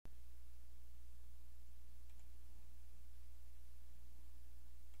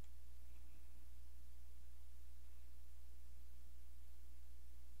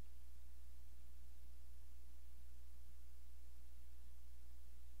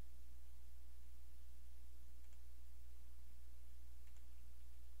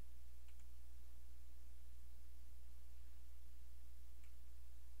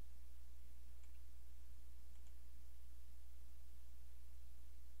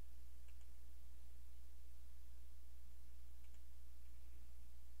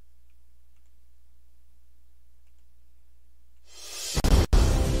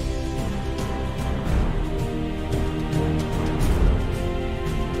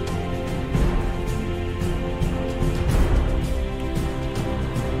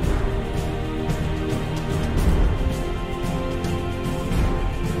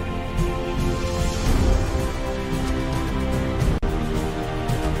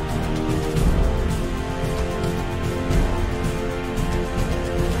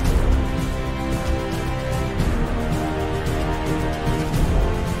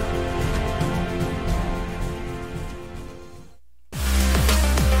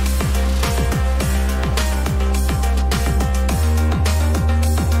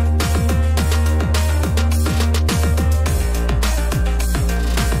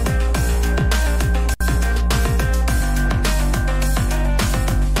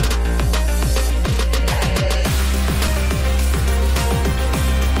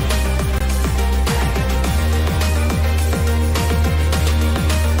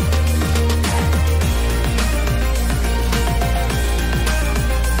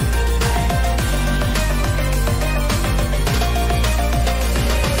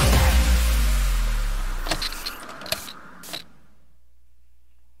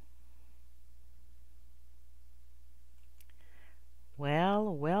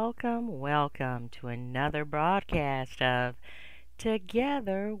welcome to another broadcast of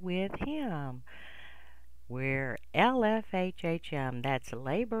Together with Him. We're LFHHM, that's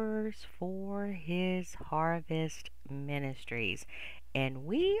Laborers for His Harvest Ministries. And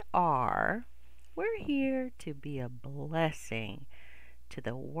we're here to be a blessing to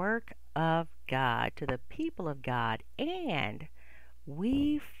the work of God, to the people of God, and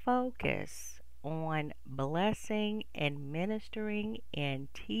we focus on blessing and ministering and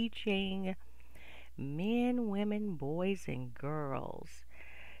teaching men, women, boys, and girls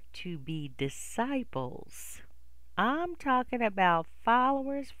to be disciples. I'm talking about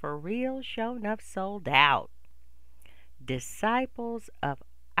followers for real, shown up, sold out. Disciples of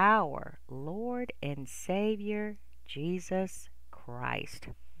our Lord and Savior, Jesus Christ.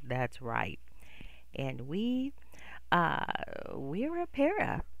 That's right. And uh, we're a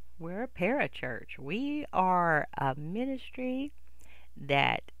para. We're a para church. We are a ministry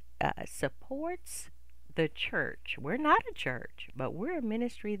that supports the church. We're not a church, but we're a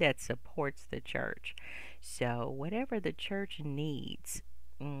ministry that supports the church. So whatever the church needs,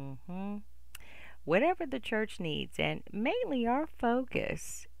 whatever the church needs, and mainly our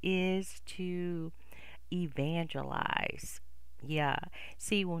focus is to evangelize. Yeah.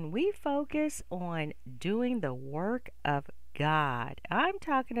 See, when we focus on doing the work of God, I'm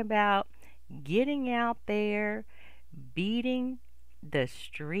talking about getting out there, beating the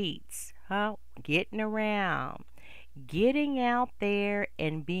streets, huh? Getting around, getting out there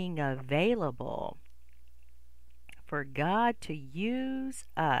and being available for God to use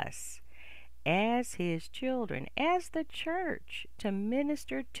us as His children, as the church, to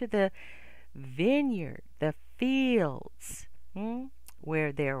minister to the vineyard, the fields,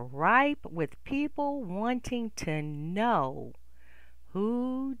 where they're ripe with people wanting to know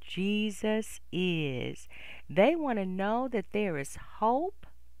who Jesus is. They want to know that there is hope.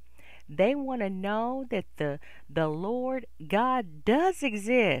 They want to know that the Lord God does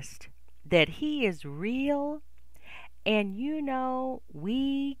exist, that He is real. And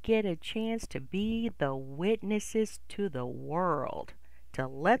we get a chance to be the witnesses to the world, to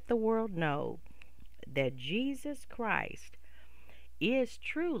let the world know that Jesus Christ is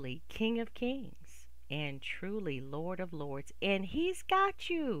truly King of Kings and truly Lord of Lords. And He's got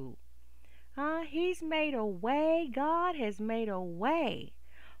you. He's made a way. God has made a way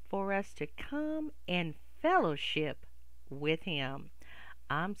for us to come and fellowship with Him.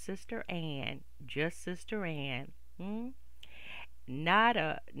 I'm Sister Ann, just Sister Ann. Not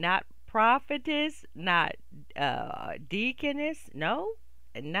prophetess, not deaconess, no,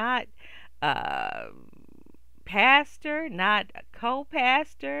 not uh, pastor, not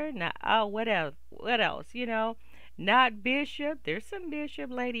co-pastor, not what else? What else? Not bishop. There's some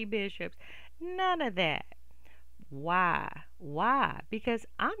bishop, lady bishops. None of that. Why? Why? Because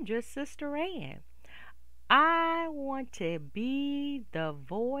I'm just Sister Ann. I want to be the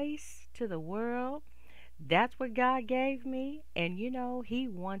voice to the world. That's what God gave me. And He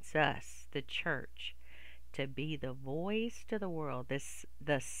wants us, the church, to be the voice to the world,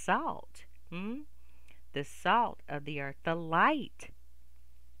 the salt, the salt of the earth, the light.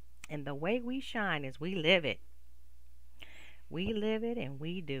 And the way we shine is we live it. We live it and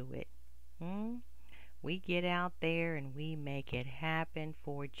we do it. We get out there and we make it happen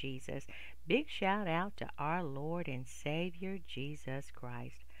for Jesus. Big shout out to our Lord and Savior, Jesus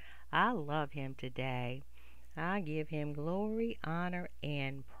Christ. I love Him today. I give Him glory, honor,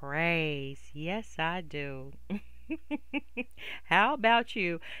 and praise. Yes, I do. How about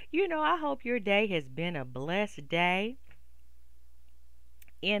you? I hope your day has been a blessed day,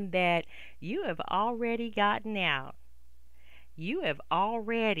 in that you have already gotten out. You have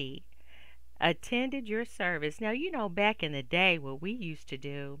already attended your service. Now, back in the day, what we used to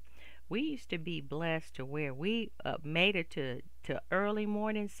do, we used to be blessed to where we made it to early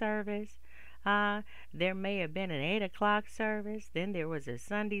morning service. There may have been an 8 o'clock service. Then there was a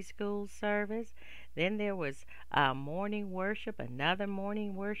Sunday school service. Then there was morning worship, another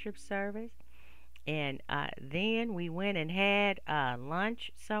morning worship service. And then we went and had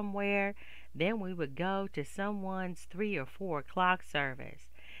lunch somewhere. Then we would go to someone's 3 or 4 o'clock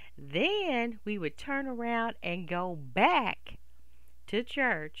service. Then we would turn around and go back to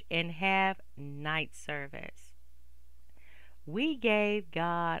church and have night service. We gave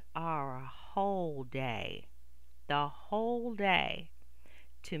God our whole day, the whole day,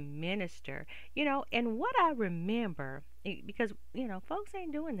 to minister. And what I remember, because, folks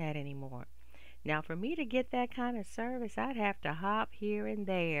ain't doing that anymore. Now, for me to get that kind of service, I'd have to hop here and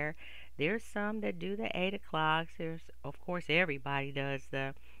there. There's some that do the 8 o'clocks. There's, of course, everybody does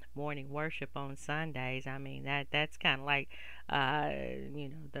the morning worship on Sundays. I mean, that's kind of like uh,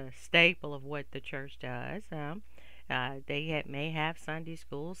 the staple of what the church does. May have Sunday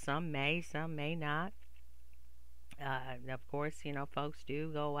school. Some may not. Of course, folks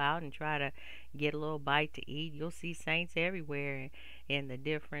do go out and try to get a little bite to eat. You'll see saints everywhere in the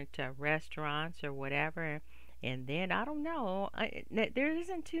different restaurants or whatever. And then, I don't know, there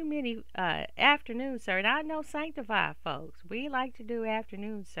isn't too many afternoon service. I know sanctified folks. We like to do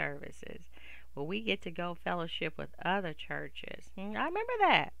afternoon services where we get to go fellowship with other churches. I remember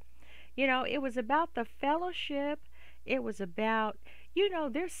that. It was about the fellowship. It was about,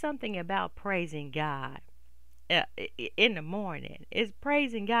 there's something about praising God in the morning. It's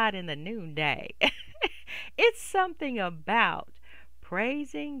praising God in the noonday. It's something about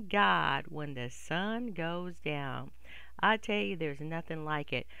praising God when the sun goes down. I tell you, there's nothing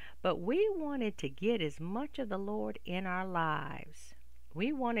like it. But we wanted to get as much of the Lord in our lives.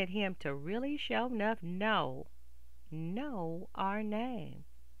 We wanted Him to really show enough know our name.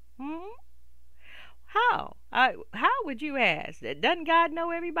 How? How would you ask? Doesn't God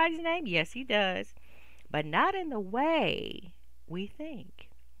know everybody's name? Yes, He does. But not in the way we think.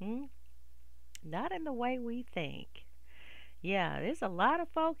 Not in the way we think. Yeah, there's a lot of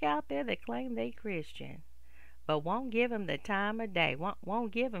folk out there that claim they Christian, but won't give them the time of day.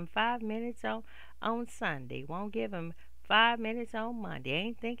 Won't give them 5 minutes on Sunday. Won't give them 5 minutes on Monday.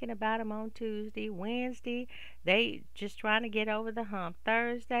 Ain't thinking about them on Tuesday, Wednesday. They just trying to get over the hump.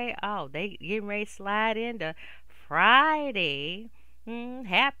 Thursday, they getting ready to slide into Friday.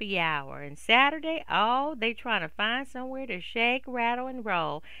 Happy hour. And Saturday, they trying to find somewhere to shake, rattle, and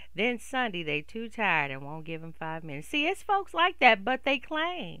roll. Then Sunday, they too tired and won't give them 5 minutes. See, it's folks like that, but they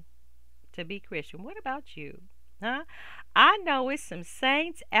claim to be Christian. What about you? Huh? I know it's some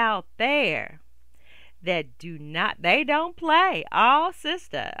saints out there that they don't play. My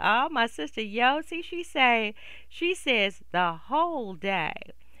sister Yossi, she says the whole day.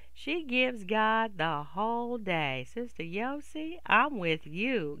 She gives God the whole day. Sister Yossi, I'm with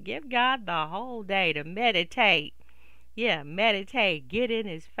you. Give God the whole day to meditate. Yeah, meditate. Get in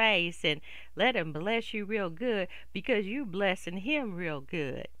His face and let Him bless you real good because you blessing Him real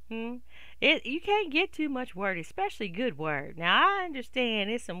good. You can't get too much word, especially good word. Now, I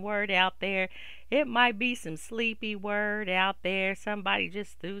understand there's some word out there. It might be some sleepy word out there. Somebody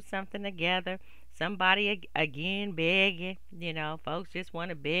just threw something together. Somebody again begging, folks just want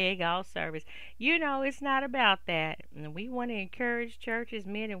to beg all service. It's not about that. And we want to encourage churches,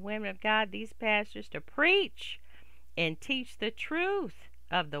 men and women of God, these pastors to preach and teach the truth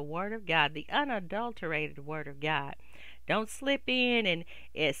of the Word of God, the unadulterated Word of God. Don't slip in and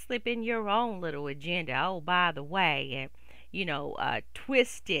slip in your own little agenda. Oh, by the way, and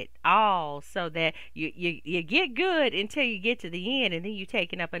twist it all so that you get good until you get to the end, and then you're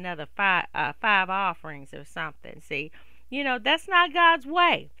taking up another five offerings or something. See, that's not God's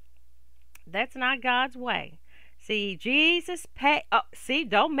way. That's not God's way. See, Jesus paid.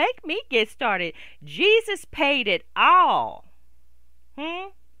 Don't make me get started. Jesus paid it all.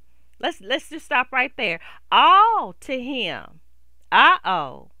 Let's just stop right there. All to Him. That's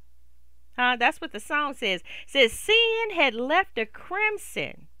what the song says. It says sin had left a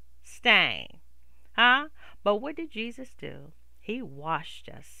crimson stain. But what did Jesus do? He washed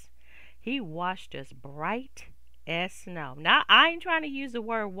us. He washed us bright as snow. Now, I ain't trying to use the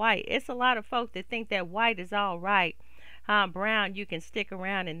word white. It's a lot of folk that think that white is all right. Brown, you can stick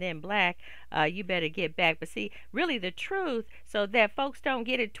around, and then black, you better get back. But see, really the truth, so that folks don't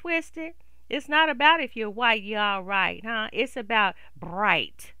get it twisted, it's not about if you're white, you're all right. It's about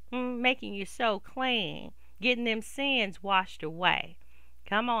bright. Making you so clean, getting them sins washed away.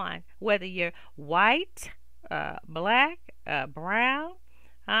 Come on, whether you're white, black, brown,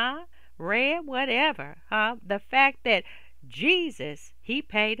 red, whatever. The fact that Jesus, He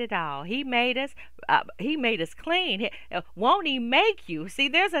paid it all. He made us clean. Won't He make you? See,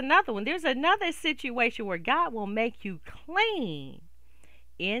 there's another one. There's another situation where God will make you clean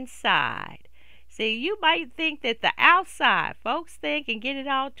inside. See, you might think that the outside, folks think and get it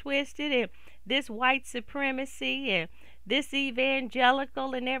all twisted, and this white supremacy and this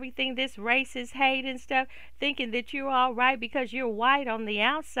evangelical and everything, this racist hate and stuff, thinking that you're all right because you're white on the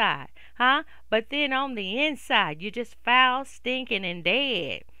outside, But then on the inside, you're just foul, stinking, and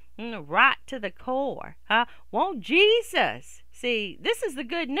dead, rot to the core, Won't Jesus? See, this is the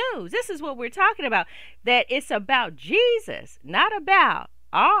good news. This is what we're talking about, that it's about Jesus, not about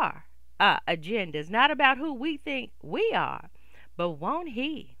our agendas, not about who we think we are, but won't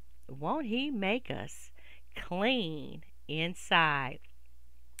He make us clean inside?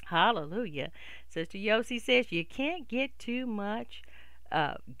 Hallelujah. Sister Yossi says you can't get too much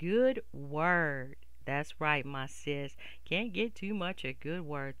good word. That's right, my sis. Can't get too much a good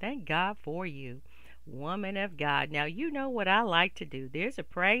word. Thank God for you, woman of God. Now, you know what I like to do. There's a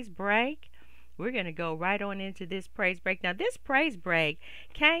praise break. We're going to go right on into this praise break. Now, this praise break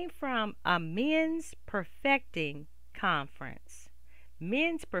came from a men's perfecting conference.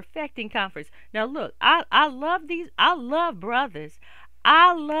 Men's perfecting conference. Now, look, I love these. I love brothers.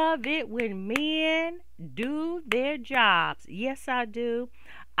 I love it when men do their jobs. Yes, I do.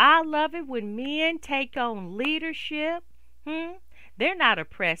 I love it when men take on leadership. Hmm? They're not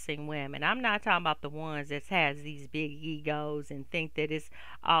oppressing women. I'm not talking about the ones that has these big egos and think that it's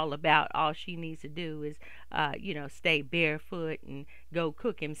all she needs to do is, stay barefoot and go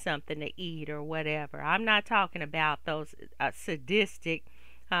cook him something to eat or whatever. I'm not talking about those sadistic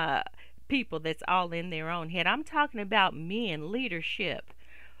uh, people that's all in their own head. I'm talking about men, leadership.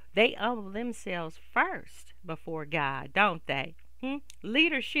 They humble themselves first before God, don't they?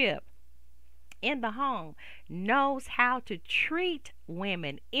 Leadership in the home knows how to treat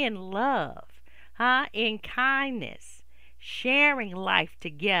women in love, in kindness, sharing life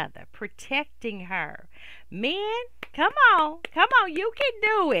together, protecting her. Men, come on, you can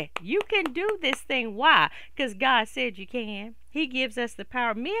do it. You can do this thing. Why? Because God said you can. He gives us the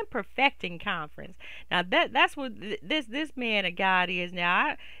power. Men perfecting conference. Now that's what this man of God is.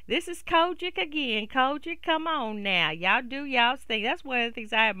 Now this is Kojic again. Kojic, come on now. Y'all do y'all's thing. That's one of the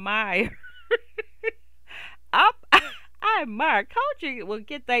things I admire. I admire Kojic will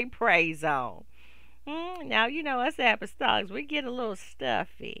get their praise on. Now us apostolics, we get a little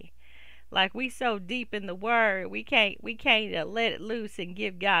stuffy. Like we so deep in the word, we can't let it loose and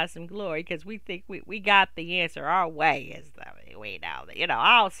give God some glory because we think we got the answer our way, as we know,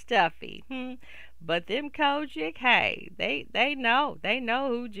 all stuffy. But them Kojic, hey, they know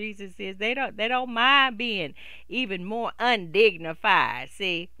who Jesus is. They don't mind being even more undignified.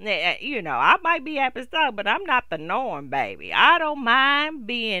 See, I might be apostolic, but I'm not the norm, baby. I don't mind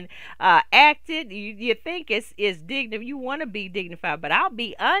being acted. You think it's dignified. You want to be dignified, but I'll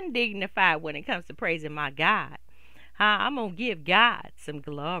be undignified when it comes to praising my God. I'm gonna give God some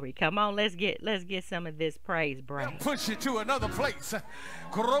glory. Come on, let's get some of this praise break. Push you to another place. You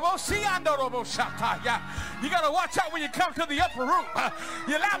gotta watch out when you come to the upper room.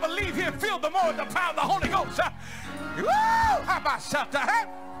 You'll never leave here filled the more with the power of the Holy Ghost. Woo! How about shout that?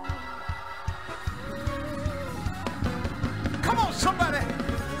 Come on, somebody.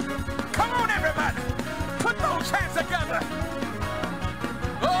 Come on, everybody. Put those hands together.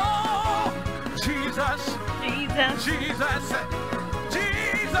 Oh, Jesus. Jesus,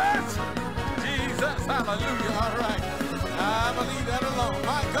 hallelujah, all right. I believe that alone.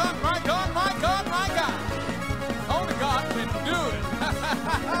 My God, my God, my God, my God. Only God can do it.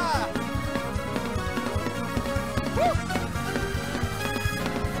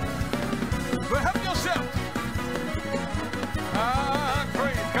 Well, help yourself.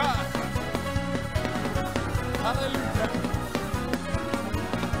 Praise God. Hallelujah.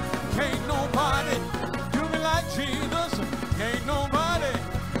 Can't nobody like Jesus, can't nobody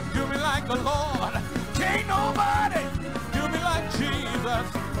do me like the Lord, can't nobody do me like Jesus.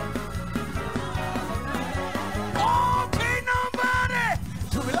 Oh, can't nobody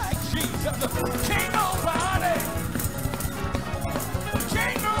do me like Jesus, can't nobody,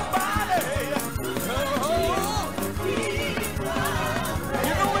 oh.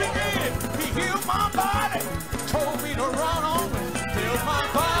 You know what he did? He healed my body, told me to run on, healed my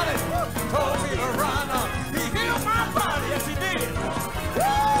body, told me to run on. Yes, he did.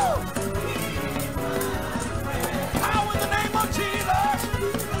 Woo! Power in the name of Jesus.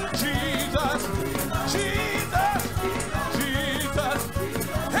 Jesus. Jesus. Jesus.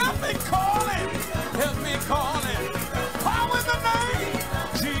 Help me call him. Help me call him. Power in the name.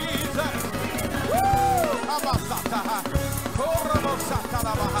 Jesus. Woo!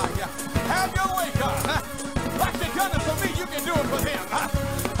 Have your way, God. Like you done it for me, you can do it for him.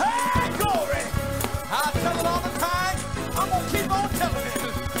 Hey, glory. I tell it all the time. I'm going to keep on telling it.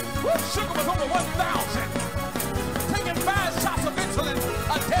 Sugar was over 1,000. Taking 5 shots of insulin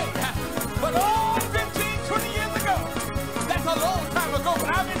a day. But 15, 20 years ago, that's a long time ago, but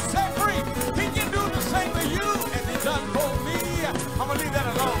I've been set free. He can do the same to you, and he done for me. I'm going to leave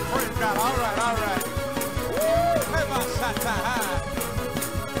that alone. Praise God. All right. Woo!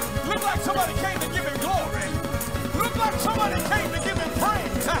 Look like somebody came to give him glory. Look like somebody came to give him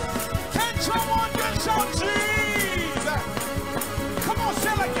praise. Can someone just shout Jesus? Come on,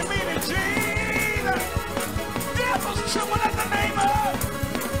 say like you mean it, Jesus. Devils tremble at the name of.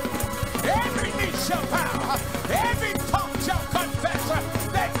 Every knee shall bow. Every tongue shall confess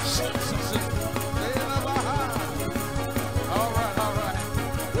that Jesus is. All right.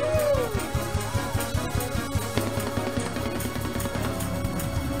 Woo.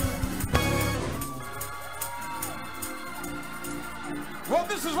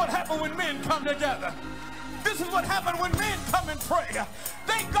 This is what happened when men come together. This is what happened when men come and pray.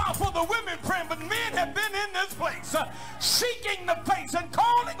 Thank God for the women praying, but men have been in this place seeking the face and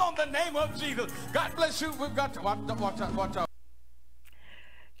calling on the name of Jesus. God bless you. We've got to watch out.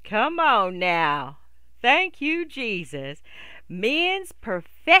 Come on now. Thank you, Jesus. Men's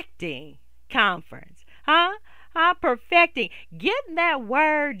Perfecting Conference. Huh? Perfecting. Getting that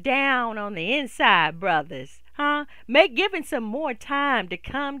word down on the inside, brothers. Giving some more time to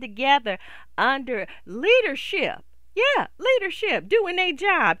come together under leadership. Yeah, leadership. Doing their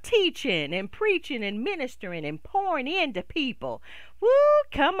job. Teaching and preaching and ministering and pouring into people. Woo,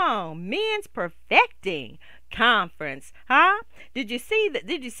 come on. Men's Perfecting Conference. Did you see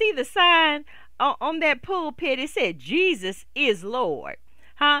the sign on that pulpit? It said Jesus is Lord.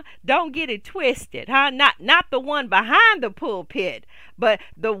 Don't get it twisted. Not the one behind the pulpit, but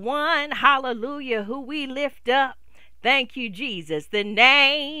the one, hallelujah, who we lift up. Thank you, Jesus. The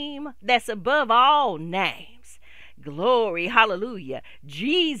name that's above all names. Glory, hallelujah.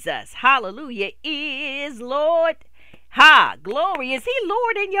 Jesus, hallelujah, is Lord. Glory. Is he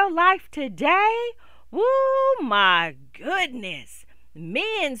Lord in your life today? Woo, my goodness.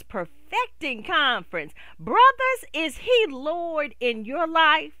 Men's Perfecting Conference. Brothers, is he Lord in your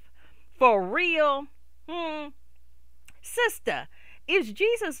life? For real? Sister, is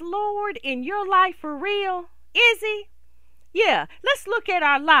Jesus Lord in your life for real? Is he? Yeah, let's look at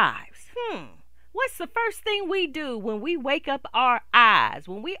our lives. What's the first thing we do when we wake up our eyes?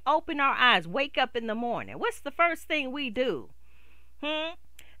 When we open our eyes, wake up in the morning. What's the first thing we do?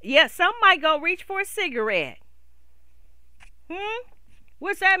 Yeah, some might go reach for a cigarette.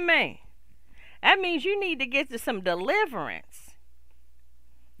 What's that mean? That means you need to get to some deliverance.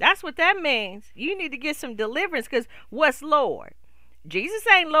 That's what that means. You need to get some deliverance, because what's Lord? Jesus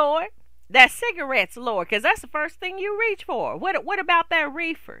ain't Lord. That cigarette's Lord, because that's the first thing you reach for. What about that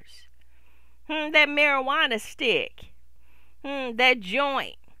reefers? That marijuana stick? That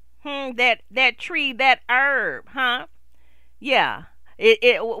joint? That tree, that herb? Yeah.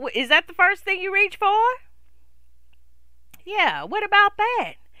 Is that the first thing you reach for? Yeah, what about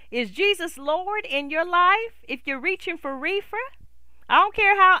that? Is Jesus Lord in your life if you're reaching for reefer? I don't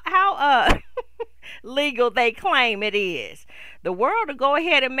care how legal they claim it is. The world will go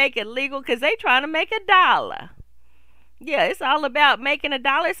ahead and make it legal because they trying to make $1. Yeah, it's all about making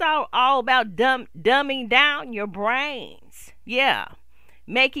 $1. It's all about dumbing down your brains. Yeah,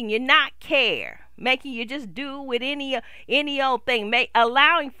 making you not care. Making you just do with any old thing,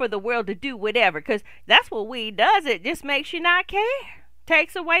 allowing for the world to do whatever, because that's what weed does. It just makes you not care,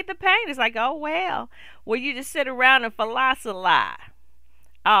 takes away the pain. It's like, oh well, you just sit around and philosophize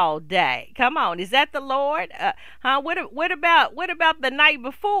all day. Come on, is that the Lord? What about the night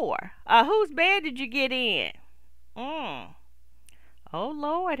before? Whose bed did you get in? Oh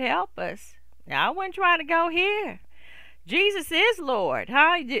Lord, help us. Now, I wasn't trying to go here. Jesus is Lord.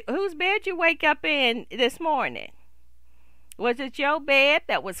 Whose bed you wake up in this morning? Was it your bed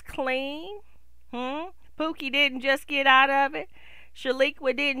that was clean? Pookie didn't just get out of it.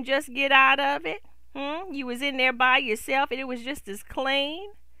 Shaliqua didn't just get out of it. You was in there by yourself and it was just as clean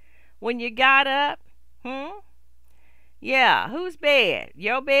when you got up. Yeah, whose bed?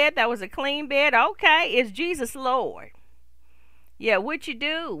 Your bed that was a clean bed? Okay, is Jesus Lord? Yeah, what you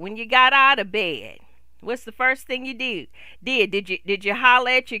do when you got out of bed? What's the first thing you did? Did you holler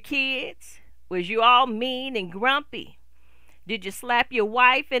at your kids? Was you all mean and grumpy? Did you slap your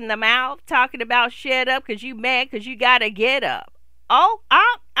wife in the mouth talking about shut up because you mad because you got to get up?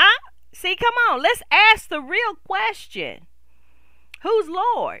 See, come on. Let's ask the real question. Who's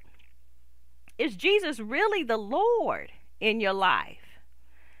Lord? Is Jesus really the Lord in your life?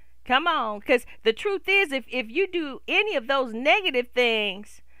 Come on, because the truth is, if you do any of those negative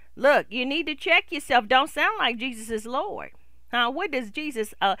things, look, you need to check yourself. Don't sound like Jesus is Lord. What does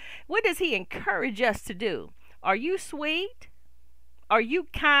he encourage us to do? Are you sweet? Are you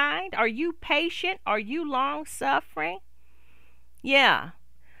kind? Are you patient? Are you long-suffering? Yeah.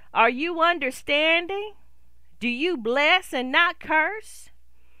 Are you understanding? Do you bless and not curse?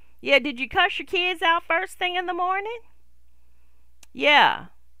 Yeah, did you cuss your kids out first thing in the morning? Yeah.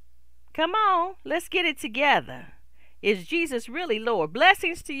 Come on, let's get it together. Is Jesus really Lord?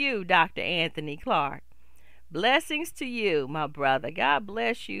 Blessings to you, Dr. Anthony Clark. Blessings to you, my brother. God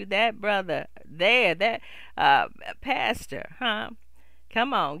bless you. That brother there, that pastor,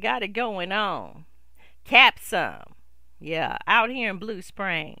 Come on, got it going on. Cap some. Yeah, out here in Blue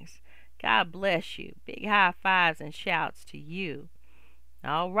Springs. God bless you. Big high fives and shouts to you.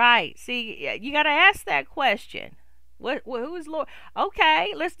 All right. See, you got to ask that question. Who's Lord?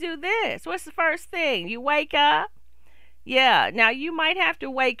 Okay, let's do this. What's the first thing? You wake up. Yeah, now you might have to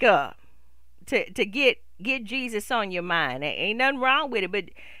wake up to get Jesus on your mind. Ain't nothing wrong with it, but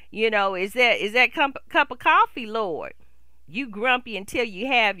is that cup of coffee, Lord? You grumpy until you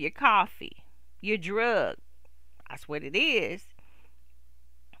have your coffee, your drug. That's what it is.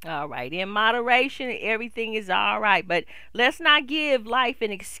 All right, in moderation, everything is all right, but let's not give life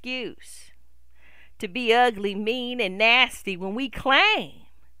an excuse to be ugly, mean, and nasty when we claim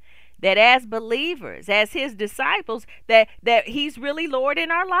that as believers, as his disciples, that he's really Lord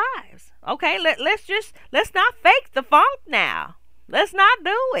in our lives. Okay, let's not fake the funk now. Let's not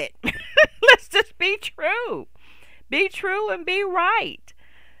do it. Let's just be true. Be true and be right.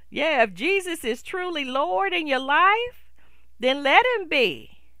 Yeah, if Jesus is truly Lord in your life, then let him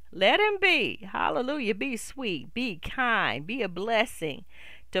be. Let him be. Hallelujah. Be sweet. Be kind. Be a blessing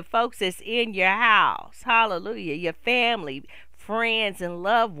to folks that's in your house. Hallelujah. Your family, friends, and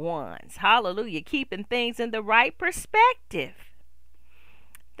loved ones. Hallelujah. Keeping things in the right perspective.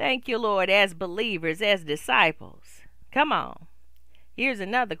 Thank you, Lord, as believers, as disciples. Come on. Here's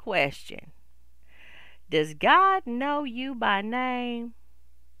another question. Does God know you by name?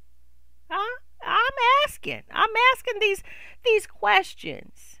 Huh? I'm asking these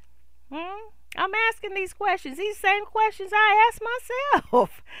questions. I'm asking these questions. These same questions I ask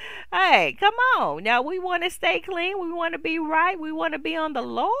myself. Hey, come on. Now we want to stay clean. We want to be right. We want to be on the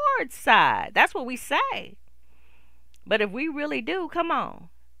Lord's side. That's what we say. But if we really do, come on.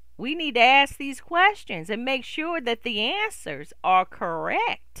 We need to ask these questions and make sure that the answers are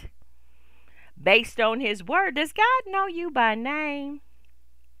correct. Based on his word. Does God know you by name?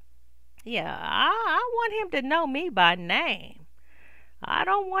 Yeah, I want him to know me by name. I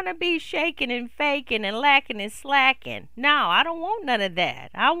don't want to be shaking and faking and lacking and slacking. No, I don't want none of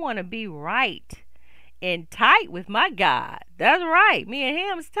that. I want to be right and tight with my God. That's right. Me and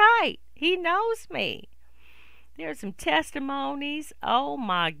him's tight. He knows me. There's some testimonies. Oh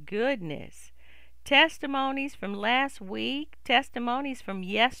my goodness. Testimonies from last week. Testimonies from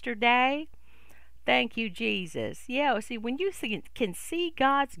yesterday. Thank you, Jesus. Yeah, see, when you can see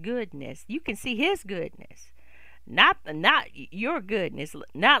God's goodness, you can see his goodness. Not your goodness.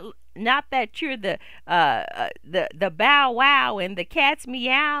 Not that you're the bow wow and the cat's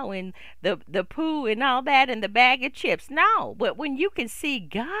meow and the poo and all that and the bag of chips. No, but when you can see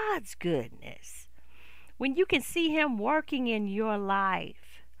God's goodness, when you can see him working in your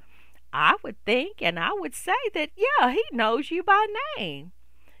life, I would think and I would say that, yeah, he knows you by name.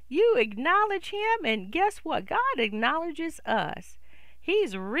 You acknowledge him, and guess what? God acknowledges us.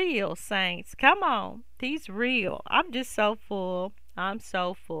 He's real, saints. Come on. He's real. I'm just so full. I'm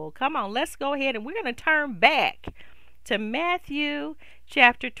so full. Come on, let's go ahead and we're going to turn back to Matthew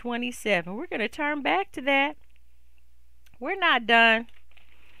chapter 27. We're going to turn back to that. We're not done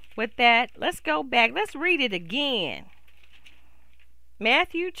with that. Let's go back. Let's read it again.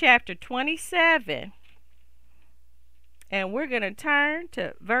 Matthew chapter 27. And we're going to turn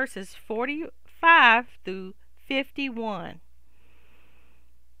to verses 45 through 51.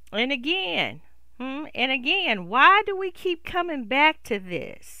 And again, why do we keep coming back to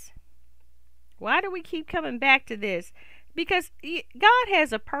this? Why do we keep coming back to this? Because God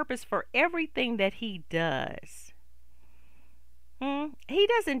has a purpose for everything that he does. He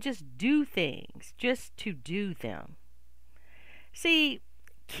doesn't just do things just to do them. See,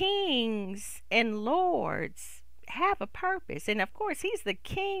 kings and lords have a purpose, and of course he's the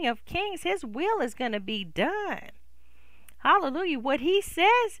King of Kings. His will is going to be done. Hallelujah. What he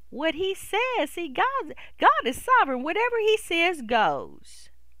says. See, God is sovereign. Whatever he says goes.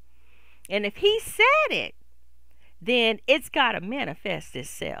 And if he said it, then it's got to manifest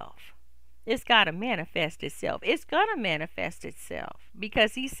itself. It's got to manifest itself. It's going to manifest itself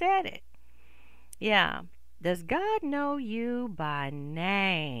because he said it. Yeah. Does God know you by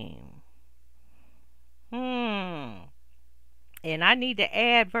name? And I need to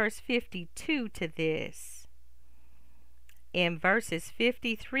add verse 52 to this. And verses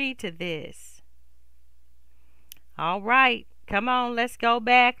 53 to this. All right. Come on, let's go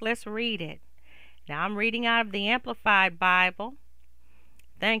back. Let's read it. Now I'm reading out of the Amplified Bible.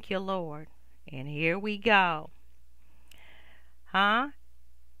 Thank you, Lord. And here we go.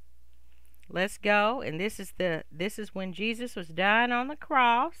 Let's go. And this is when Jesus was dying on the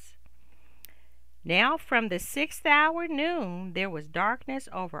cross. Now from the 6th hour noon there was darkness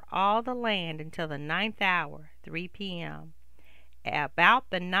over all the land until the 9th hour, 3 p.m.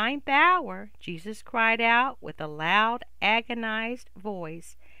 About the 9th hour, Jesus cried out with a loud, agonized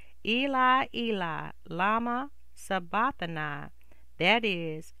voice, Eli, Eli, lama sabachthani. That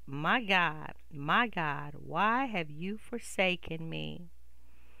is, my God, why have you forsaken me?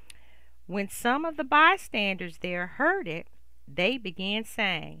 When some of the bystanders there heard it, they began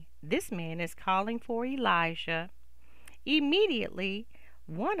saying, "This man is calling for Elijah." Immediately,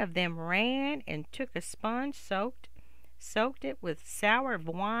 one of them ran and took a sponge, soaked it with sour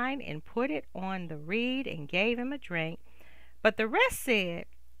wine, and put it on the reed and gave him a drink. But the rest said,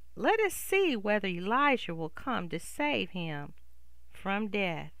 "Let us see whether Elijah will come to save him from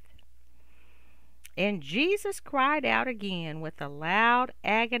death." And Jesus cried out again with a loud,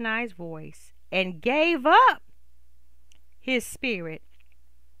 agonized voice and gave up his spirit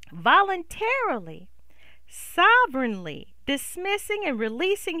voluntarily, sovereignly dismissing and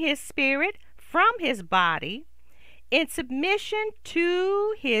releasing his spirit from his body in submission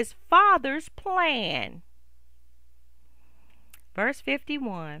to his Father's plan. Verse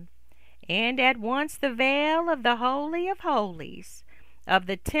 51, and at once the veil of the Holy of Holies of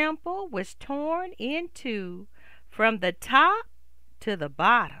the temple was torn in two from the top to the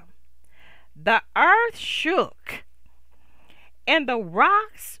bottom. The earth shook, and the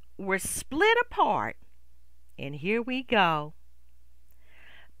rocks were split apart. And here we go.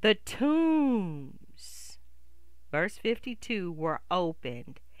 The tombs, verse 52, were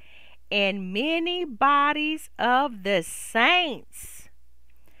opened, and many bodies of the saints,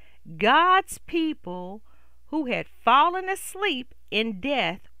 God's people who had fallen asleep in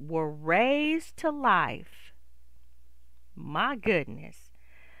death, were raised to life. My goodness.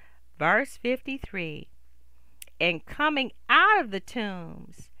 Verse 53, and coming out of the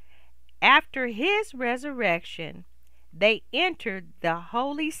tombs after his resurrection, they entered the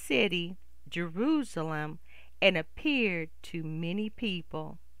holy city, Jerusalem, and appeared to many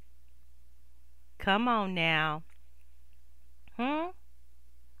people. Come on now.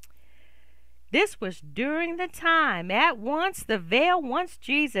 This was during the time at once the veil, once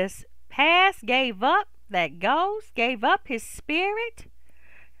Jesus passed, gave up that ghost, gave up his spirit.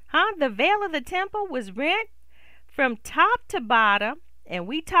 The veil of the temple was rent from top to bottom. And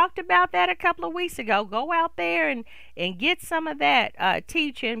we talked about that a couple of weeks ago. Go out there and get some of that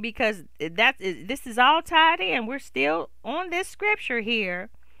teaching, because this is all tied in. We're still on this scripture here.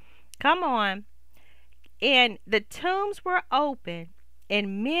 Come on. And the tombs were open,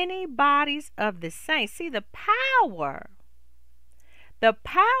 and many bodies of the saints. See, the power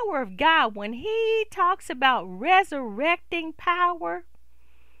of God, when he talks about resurrecting power,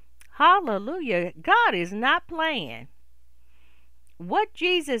 hallelujah, God is not playing. What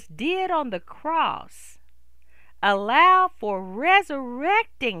Jesus did on the cross allowed for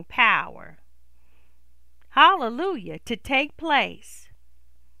resurrecting power, hallelujah, to take place.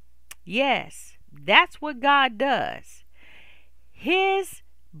 Yes, that's what God does. His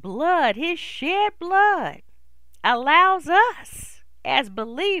blood, his shed blood, allows us as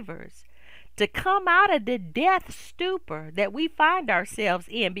believers to come out of the death stupor that we find ourselves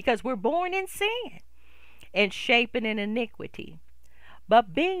in, because we're born in sin and shapen in iniquity.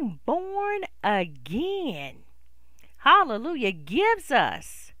 But being born again, hallelujah, gives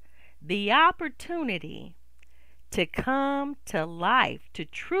us the opportunity to come to life, to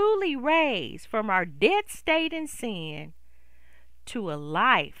truly raise from our dead state in sin to a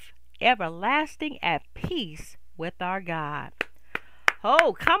life everlasting at peace with our God.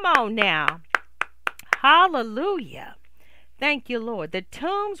 Oh, come on now. Hallelujah. Thank you, Lord. The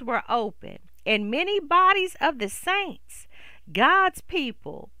tombs were open, and many bodies of the saints, God's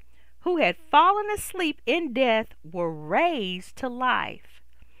people who had fallen asleep in death, were raised to life.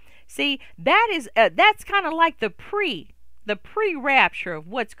 See, that's kind of like the pre-rapture of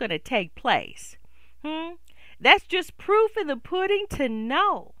what's going to take place. That's just proof in the pudding to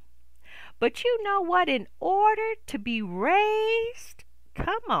know. But you know what? In order to be raised,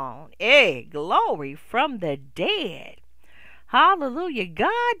 come on, glory, from the dead, hallelujah,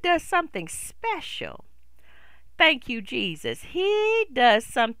 God does something special. Thank you, Jesus. He does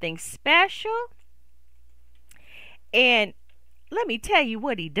something special. And let me tell you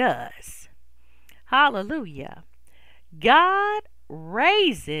what he does. Hallelujah. God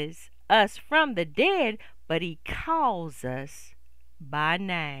raises us from the dead, but he calls us by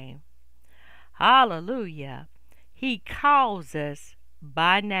name. Hallelujah. He calls us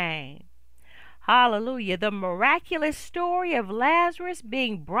by name. Hallelujah. The miraculous story of Lazarus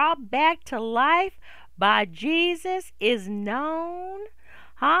being brought back to life by Jesus is known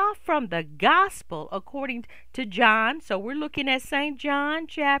from the gospel according to John. So we're looking at St. John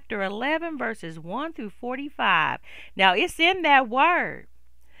chapter 11 verses 1 through 45. Now it's in that word.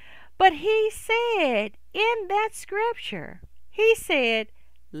 But he said in that scripture, he said,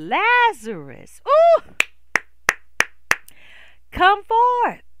 Lazarus, come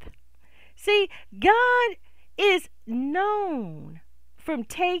forth. See, God is known for from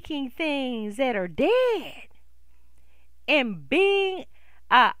taking things that are dead and bringing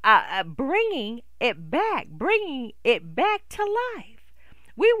it back to life.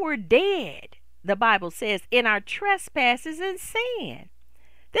 We were dead, the Bible says, in our trespasses and sin.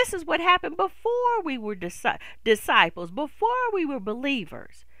 This is what happened before we were disciples, before we were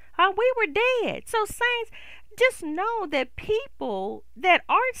believers. We were dead. So, saints, just know that people that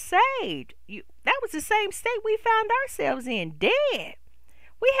aren't saved, that was the same state we found ourselves in, dead.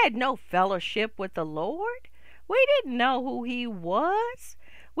 We had no fellowship with the Lord. We didn't know who He was.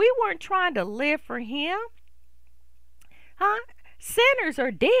 We weren't trying to live for Him. Sinners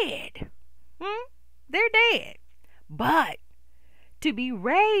are dead. They're dead. But to be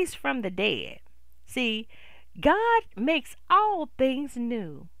raised from the dead, see, God makes all things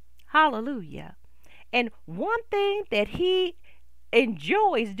new. Hallelujah. And one thing that He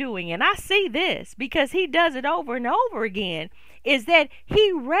enjoys doing, and I see this because He does it over and over again, is that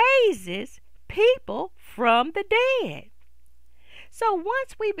He raises people from the dead. So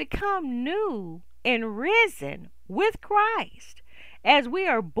once we become new and risen with Christ, as we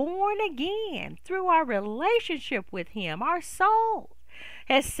are born again through our relationship with Him, our soul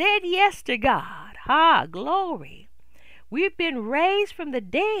has said yes to God. Glory. We've been raised from the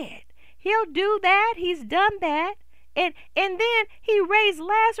dead. He'll do that. He's done that. And then He raised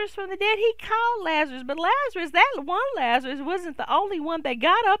Lazarus from the dead. He called Lazarus, but that one Lazarus wasn't the only one that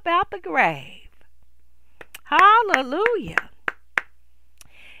got up out the grave. Hallelujah.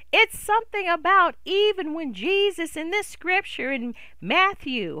 It's something about even when Jesus in this scripture in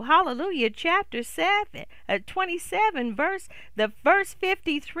Matthew, hallelujah, chapter 27, verse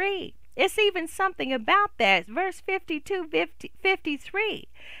 53. It's even something about that, verse 52, 53,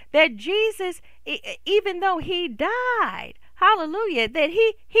 that Jesus, even though He died, hallelujah, that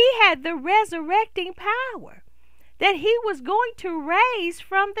he had the resurrecting power, that He was going to raise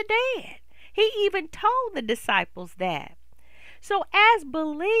from the dead. He even told the disciples that. So as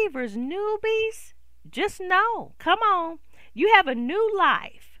believers, newbies, just know, come on, you have a new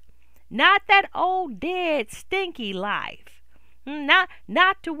life, not that old, dead, stinky life. Not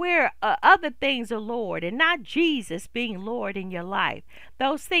to where other things are Lord and not Jesus being Lord in your life.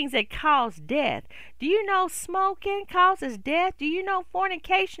 Those things that cause death. Do you know smoking causes death? Do you know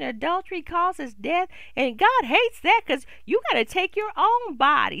fornication, adultery causes death? And God hates that because you got to take your own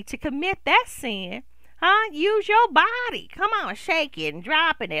body to commit that sin. Use your body. Come on, shake it and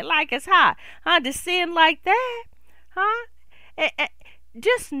dropping it like it's hot. To sin like that.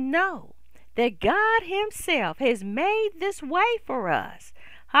 Just know that God Himself has made this way for us.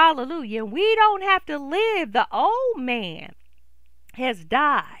 Hallelujah. And we don't have to live. The old man has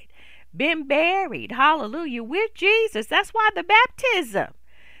died, been buried, hallelujah, with Jesus. That's why the baptism.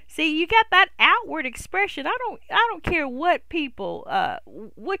 See, you got that outward expression. I don't care what people,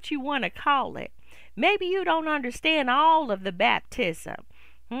 what you want to call it. Maybe you don't understand all of the baptism.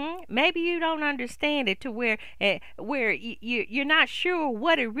 Maybe you don't understand it to where you're not sure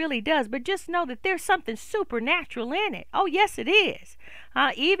what it really does, but just know that there's something supernatural in it. Oh, yes, it is.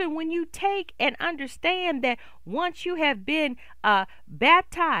 Even when you take and understand that once you have been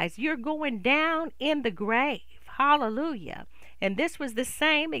baptized, you're going down in the grave. Hallelujah. And this was the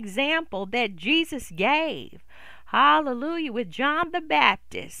same example that Jesus gave. Hallelujah. With John the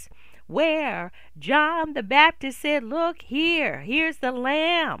Baptist, where John the Baptist said, look here, here's the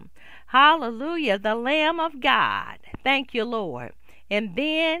Lamb. Hallelujah, the Lamb of God. Thank you, Lord. And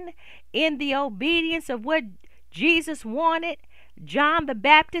then in the obedience of what Jesus wanted, John the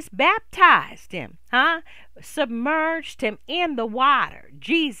Baptist baptized him, submerged him in the water.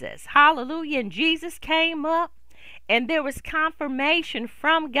 Jesus, hallelujah. And Jesus came up and there was confirmation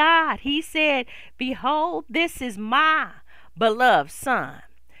from God. He said, behold, this is my beloved Son.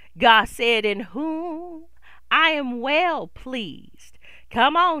 God said, in whom I am well pleased.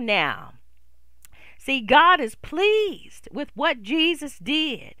 Come on now. See, God is pleased with what Jesus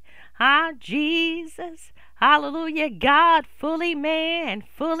did. Jesus, hallelujah, God, fully man,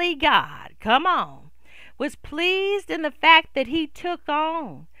 fully God. Come on. Was pleased in the fact that He took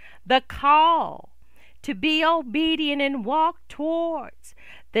on the call to be obedient and walk towards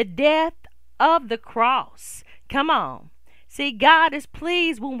the death of the cross. Come on. See, God is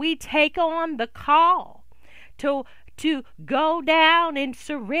pleased when we take on the call to go down and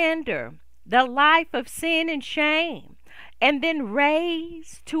surrender the life of sin and shame and then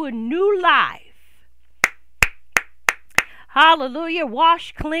raise to a new life. Hallelujah.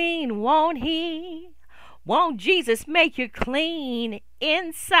 Wash clean, won't He? Won't Jesus make you clean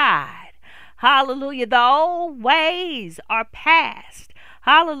inside? Hallelujah. The old ways are past.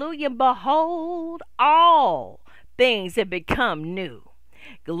 Hallelujah. Behold, all things have become new.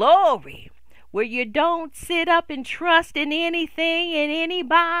 Glory. Where you don't sit up and trust in anything and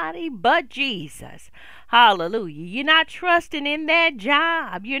anybody but Jesus. Hallelujah. You're not trusting in that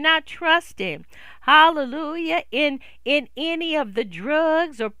job. You're not trusting, hallelujah, in any of the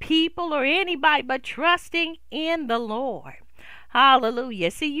drugs or people or anybody, but trusting in the Lord.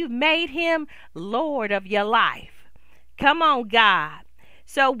 Hallelujah. See, you've made him Lord of your life. Come on, God.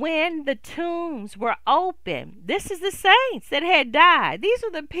 So when the tombs were open, this is the saints that had died. These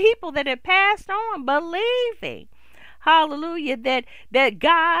are the people that had passed on believing, hallelujah, that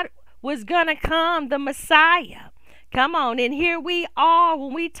God was going to come, the Messiah. Come on, and here we are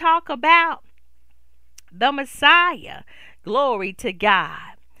when we talk about the Messiah. Glory to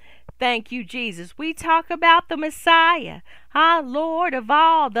God. Thank you, Jesus. We talk about the Messiah, Lord of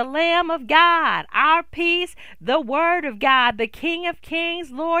all, the Lamb of God, our peace, the Word of God, the King of kings,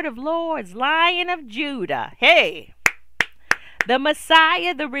 Lord of lords, Lion of Judah. Hey, the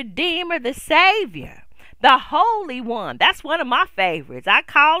Messiah, the Redeemer, the Savior, the Holy One. That's one of my favorites. I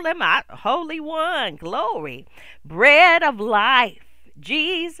call him Holy One. Glory. Bread of life.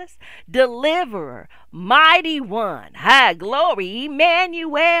 Jesus, Deliverer, Mighty One, glory,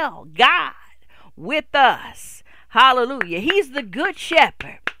 Emmanuel, God with us, hallelujah. He's the Good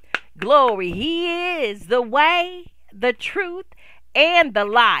Shepherd, glory. He is the way, the truth, and the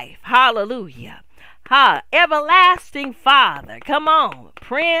life, hallelujah. Everlasting Father, come on,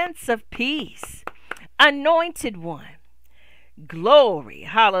 Prince of Peace, Anointed One, glory,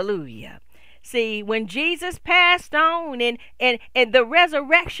 hallelujah. See, when Jesus passed on and the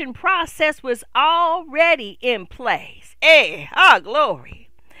resurrection process was already in place. Hey, glory.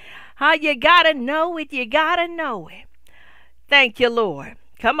 You got to know it. You got to know it. Thank you, Lord.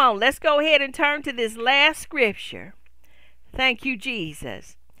 Come on, let's go ahead and turn to this last scripture. Thank you,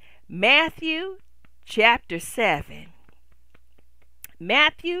 Jesus. Matthew chapter 7.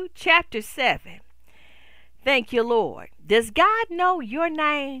 Matthew chapter 7. Thank you, Lord. Does God know your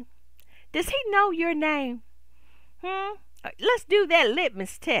name? Does he know your name? Let's do that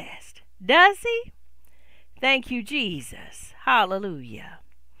litmus test. Does he? Thank you, Jesus. Hallelujah.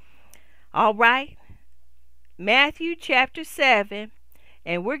 All right. Matthew chapter 7.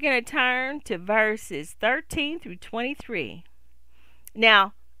 And we're going to turn to verses 13 through 23.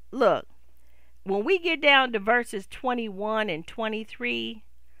 Now, look. When we get down to verses 21 and 23,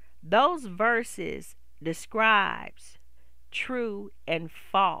 those verses describes true and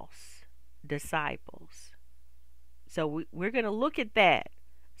false disciples. So we're going to look at that.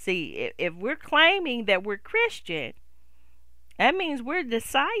 See, if we're claiming that we're Christian, that means we're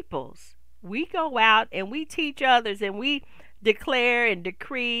disciples. We go out and we teach others and we declare and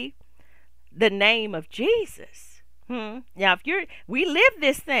decree the name of Jesus. Now, we live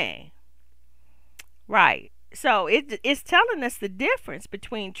this thing, right? So it's telling us the difference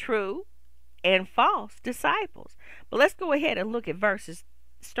between true and false disciples. But let's go ahead and look at verses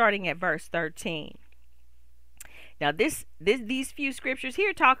starting at verse 13. Now these few scriptures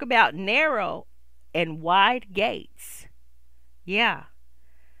here talk about narrow and wide gates. Yeah.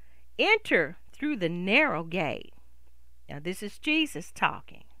 Enter through the narrow gate. Now this is Jesus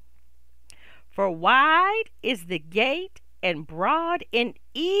talking. For wide is the gate and broad and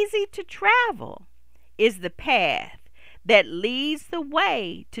easy to travel is the path that leads the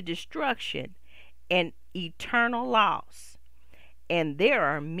way to destruction and eternal loss. And there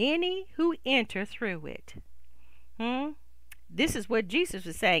are many who enter through it. This is what Jesus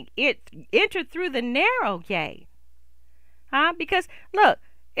was saying. Enter through the narrow gate. Because, look,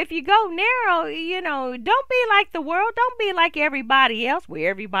 if you go narrow, don't be like the world. Don't be like everybody else, where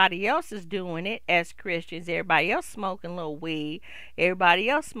everybody else is doing it as Christians. Everybody else smoking a little weed. Everybody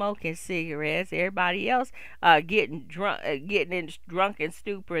else smoking cigarettes. Everybody else getting in drunken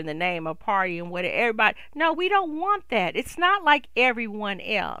stupor in the name of partying with everybody. No, we don't want that. It's not like everyone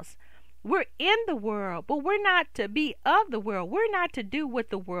else. We're in the world, but we're not to be of the world. We're not to do what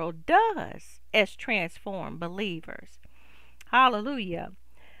the world does as transformed believers. Hallelujah.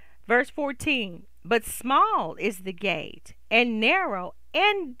 Verse 14, but small is the gate, and narrow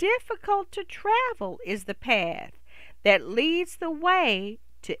and difficult to travel is the path that leads the way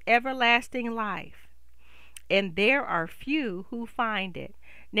to everlasting life, and there are few who find it.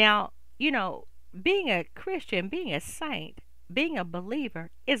 Now, being a Christian, being a saint, being a believer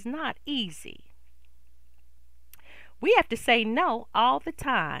is not easy. We have to say no all the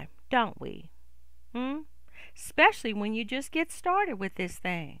time, don't we? Especially when you just get started with this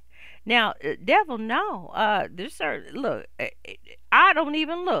thing. Now, devil, no. There's certain look. I don't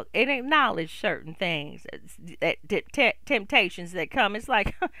even look and acknowledge certain things, temptations that come. It's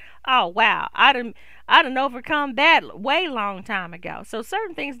like, oh wow, I done overcome that way long time ago. So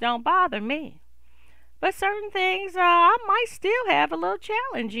certain things don't bother me, but certain things I might still have a little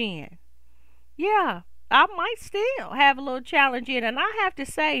challenge in. Yeah, I might still have a little challenge in, and I have to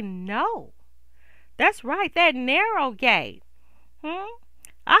say no. That's right, that narrow gate. Hmm?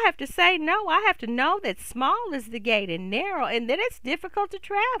 I have to say no. I have to know that small is the gate and narrow, and that it's difficult to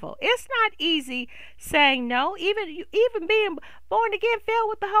travel. It's not easy saying no. Even being born again, filled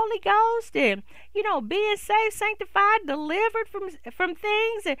with the Holy Ghost, and being saved, sanctified, delivered from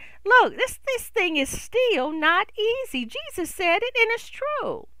things. And look, this thing is still not easy. Jesus said it, and it's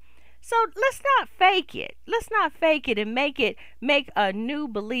true. So let's not fake it. Let's not fake it and make new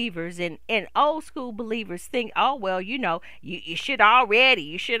believers and old school believers think, oh well, you should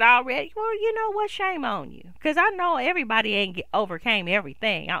already. Well, you know what? Shame on you, because I know everybody ain't overcame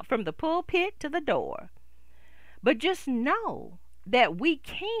everything out from the pulpit to the door. But just know that we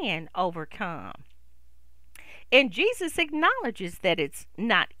can overcome, and Jesus acknowledges that it's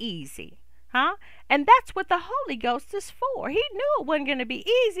not easy. Huh? And that's what the Holy Ghost is for. He knew it wasn't going to be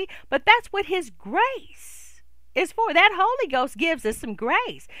easy, but that's what His grace is for. That Holy Ghost gives us some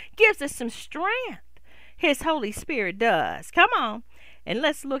grace, gives us some strength. His Holy Spirit does. Come on. And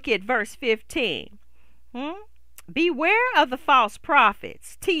let's look at verse 15. Beware of the false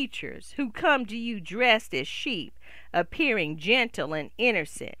prophets, teachers, who come to you dressed as sheep, appearing gentle and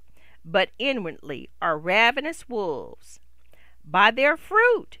innocent, but inwardly are ravenous wolves. By their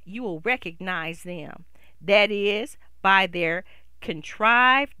fruit you will recognize them. That is, by their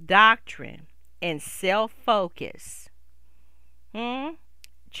contrived doctrine and self-focus.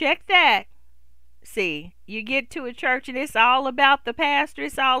 Check that. See, you get to a church and it's all about the pastor.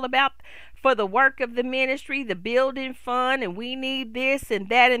 It's all about for the work of the ministry, the building fund, and we need this and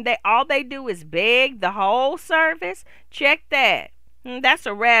that and that. All they do is beg the whole service. Check that. That's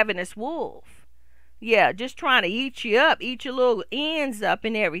a ravenous wolf. Yeah, just trying to eat you up, eat your little ends up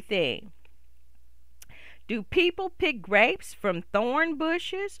and everything. Do people pick grapes from thorn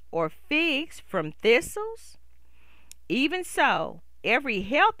bushes or figs from thistles? Even so, every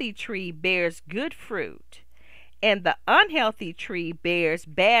healthy tree bears good fruit, and the unhealthy tree bears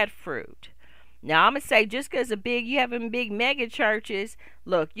bad fruit. Now, I'm going to say, just because you having big mega churches,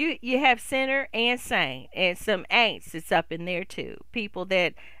 look, you have sinner and saint, and some ain'ts that's up in there too. People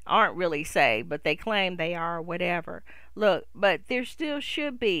that aren't really saved, but they claim they are or whatever. Look, but there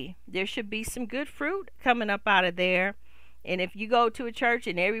should be some good fruit coming up out of there. And if you go to a church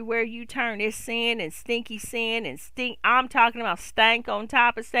and everywhere you turn is sin and stink, I'm talking about stank on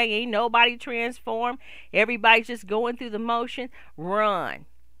top of stank, ain't nobody transformed, everybody's just going through the motion, run.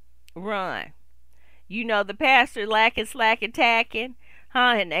 The pastor lacking, slacking, tacking,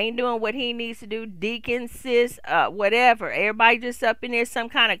 and ain't doing what he needs to do. Deacon, sis, whatever. Everybody just up in there, some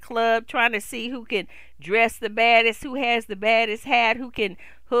kind of club, trying to see who can dress the baddest, who has the baddest hat, who can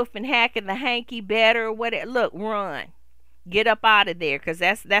hoof and hack in the hanky better, or whatever. Look, run. Get up out of there, because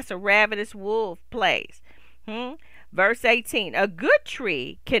that's a ravenous wolf place. Verse 18. A good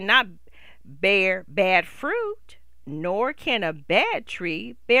tree cannot bear bad fruit, nor can a bad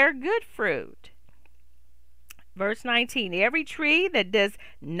tree bear good fruit. Verse 19, every tree that does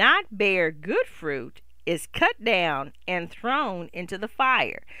not bear good fruit is cut down and thrown into the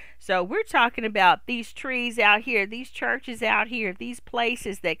fire. So we're talking about these trees out here, these churches out here, these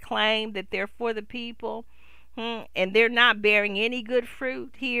places that claim that they're for the people, and they're not bearing any good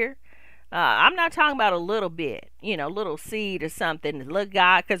fruit here. I'm not talking about a little bit, little seed or something. Look,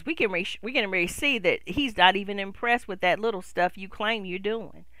 God, because we can really see that He's not even impressed with that little stuff you claim you're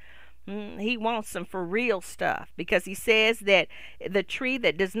doing. He wants some for real stuff, because He says that the tree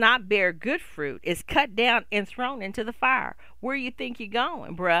that does not bear good fruit is cut down and thrown into the fire. Where you think you're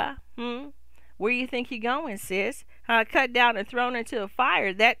going, bruh? Where you think you're going, sis? Cut down and thrown into a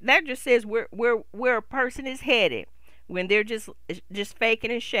fire. That just says where a person is headed when they're just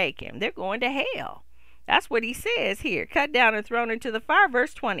faking and shaking. They're going to hell. That's what He says here. Cut down and thrown into the fire.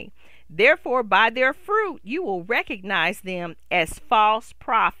 Verse 20. Therefore, by their fruit you will recognize them as false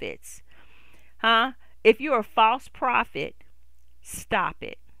prophets. If you're a false prophet, stop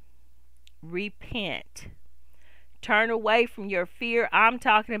it. Repent. Turn away from your fear. I'm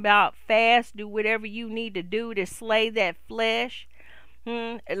talking about fast. Do whatever you need to do to slay that flesh.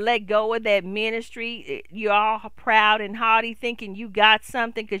 Let go of that ministry. You're all proud and haughty, thinking you got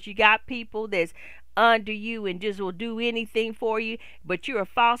something because you got people that's under you and just will do anything for you, but you're a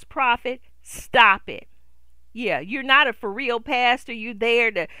false prophet. Stop it. Yeah, you're not a for real pastor. You're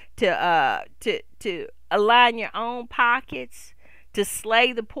there to align your own pockets, to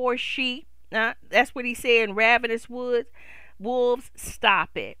slay the poor sheep. That's what he said in Ravenous Woods. Wolves,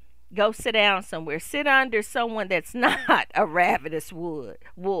 stop it. Go sit down somewhere. Sit under someone that's not a ravenous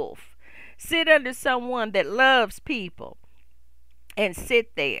wolf. Sit under someone that loves people, and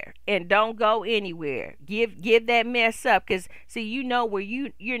sit there and don't go anywhere. Give that mess up, because see, you know where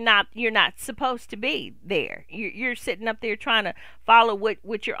you're not supposed to be there. You're sitting up there trying to follow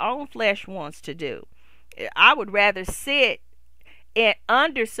what your own flesh wants to do. I would rather sit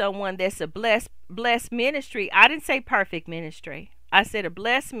under someone that's a blessed ministry. I didn't say perfect ministry. I said a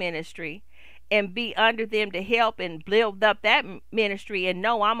blessed ministry, and be under them to help and build up that ministry, and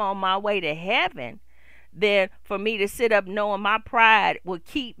know I'm on my way to heaven, than for me to sit up knowing my pride will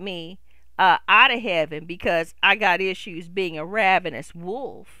keep me out of heaven because I got issues being a ravenous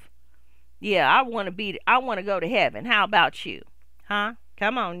wolf. Yeah, I want to go to heaven. How about you? Huh?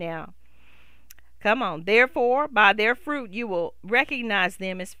 Come on now. Come on. Therefore, by their fruit you will recognize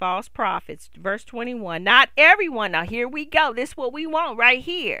them as false prophets. Verse 21. Not everyone. Now here we go. This is what we want right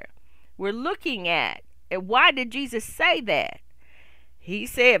here. We're looking at. And why did Jesus say that? He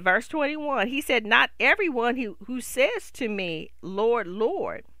said, verse 21, he said, not everyone who says to me, Lord,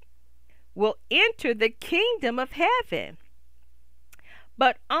 Lord, will enter the kingdom of heaven,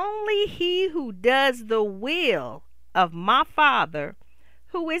 but only he who does the will of my Father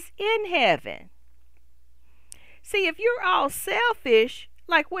who is in heaven. See, if you're all selfish,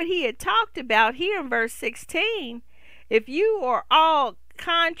 like what he had talked about here in verse 16, if you are all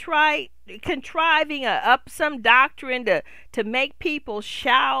contriving up some doctrine to make people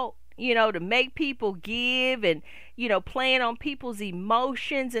shout, to make people give, and playing on people's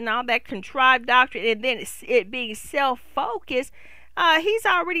emotions and all that contrived doctrine, and then it being self-focused, he's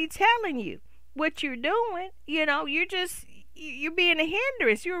already telling you what you're doing. You're being a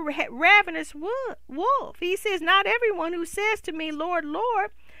hindrance. You're a ravenous wolf. He says, not everyone who says to me, Lord,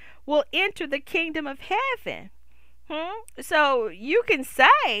 Lord, will enter the kingdom of heaven. So you can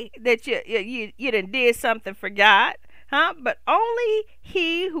say that you done did something for God, but only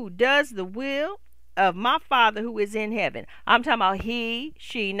he who does the will of my Father who is in heaven. I'm talking about he,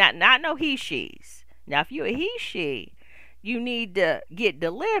 she, not no he, she's. Now, if you're a he, she, you need to get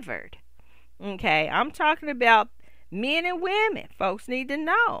delivered. Okay, I'm talking about men and women. Folks need to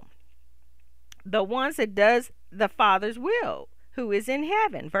know. The ones that does the Father's will, who is in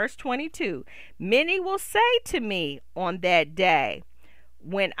heaven. Verse 22, many will say to me on that day,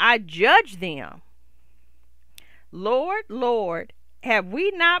 when I judge them, Lord, Lord, have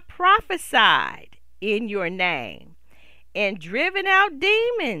we not prophesied in your name, and driven out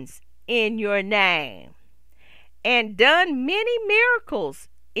demons in your name, and done many miracles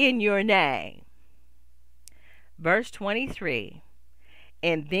in your name? Verse 23,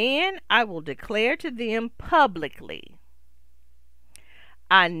 and then I will declare to them publicly,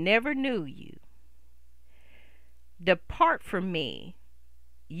 I never knew you. Depart from me.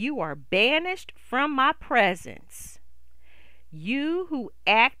 You are banished from my presence. You who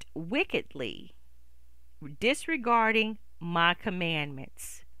act wickedly, disregarding my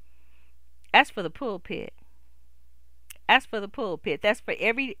commandments. That's for the pulpit. That's for the pulpit. That's for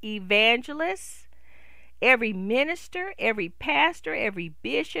every evangelist, every minister, every pastor, every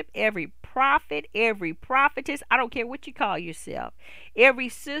bishop, every prophet, every prophetess. I don't care what you call yourself. Every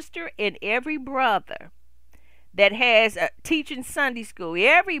sister and every brother that has a teaching Sunday school.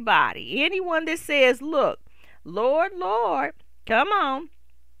 Everybody. Anyone that says, look, Lord, Lord, come on.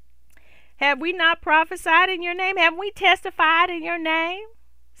 Have we not prophesied in your name? Have we testified in your name?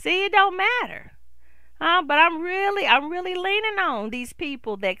 See, it don't matter. But I'm really leaning on these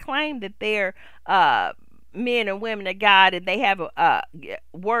people that claim that they're men and women of God and they have a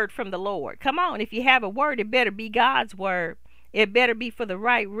word from the Lord. Come on, if you have a word, it better be God's word. It better be for the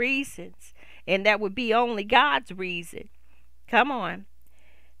right reasons, and that would be only God's reason. Come on,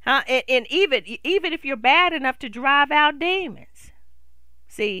 and even if you're bad enough to drive out demons,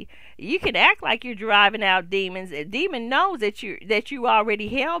 see, you can act like you're driving out demons. A demon knows that you already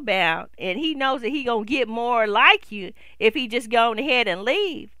hellbound, and he knows that he gonna get more like you if he just go ahead and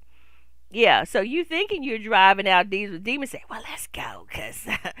leave. Yeah, so you thinking you're driving out demons, say, well, let's go, because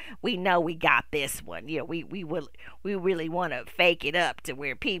we know we got this one. We really want to fake it up to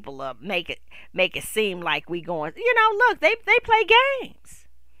where people make it seem like we going, look, they play games.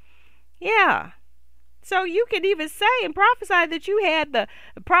 Yeah. So you could even say and prophesy that you had the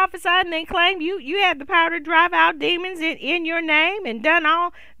prophesied and then claim you had the power to drive out demons in your name and done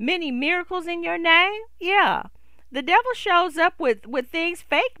all many miracles in your name. Yeah. The devil shows up with things,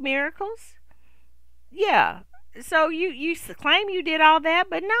 fake miracles. Yeah. So you claim you did all that,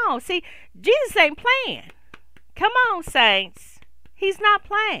 but no. See, Jesus ain't playing. Come on, saints. He's not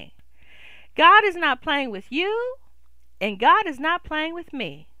playing. God is not playing with you, and God is not playing with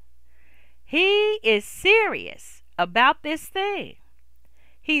me. He is serious about this thing.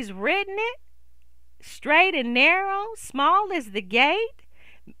 He's written it straight and narrow, small is the gate.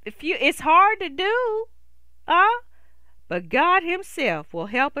 It's hard to do, but God himself will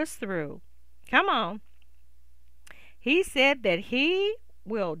help us through. Come on. He said that he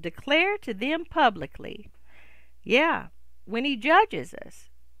will declare to them publicly. Yeah, when he judges us,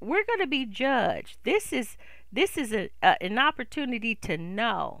 we're going to be judged. This is an opportunity to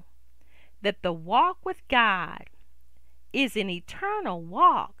know that the walk with God is an eternal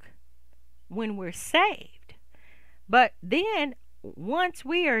walk when we're saved. But then once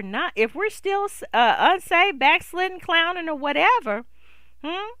we are not, if we're still unsaved, backslidden, clowning, or whatever,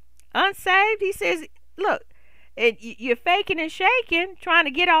 unsaved, he says, look, you're faking and shaking, trying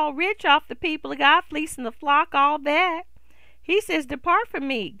to get all rich off the people of God, fleecing the flock, all that. He says, depart from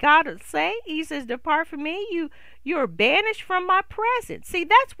me. God will say, he says, depart from me. You're banished from my presence. See,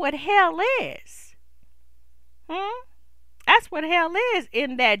 that's what hell is. That's what hell is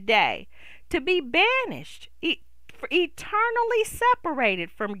in that day. To be banished, eternally separated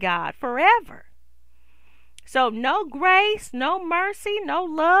from God forever. So no grace, no mercy, no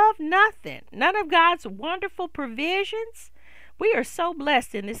love, nothing. None of God's wonderful provisions. We are so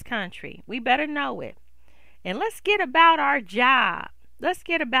blessed in this country. We better know it. And let's get about our job. Let's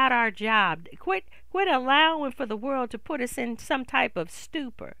get about our job. Quit allowing for the world to put us in some type of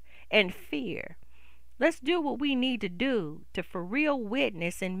stupor and fear. Let's do what we need to do to for real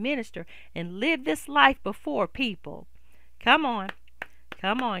witness and minister and live this life before people. Come on.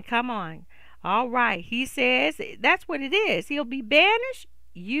 Come on. Come on. All right. He says that's what it is. He'll be banished,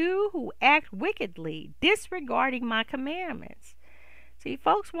 you who act wickedly, disregarding my commandments. See,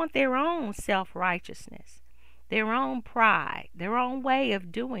 folks want their own self-righteousness, their own pride, their own way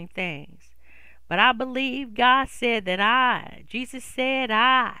of doing things. But I believe God said that Jesus said,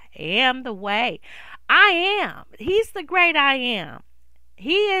 I am the way. I am. He's the great I am.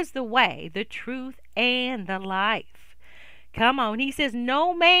 He is the way, the truth, and the life. Come on. He says,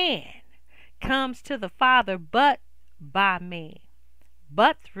 no man comes to the Father but by me,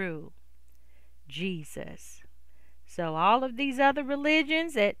 but through Jesus. So all of these other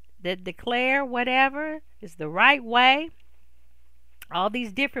religions that declare whatever is the right way, all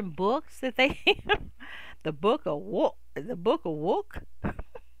these different books that they the book of Wook,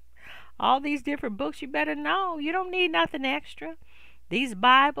 all these different books, you better know you don't need nothing extra. These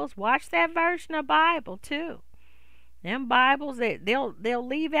Bibles, watch that version of Bible too. Them Bibles, they'll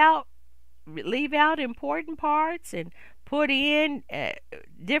leave out important parts and put in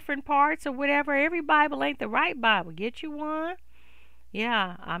different parts or whatever. Every Bible ain't the right Bible. Get you one.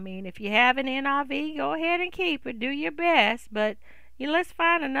 Yeah, I mean, if you have an NIV, go ahead and keep it. Do your best, but let's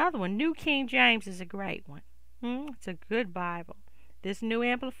find another one. New King James is a great one. It's a good Bible. This New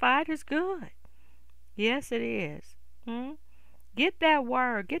Amplified is good. Yes, it is. Get that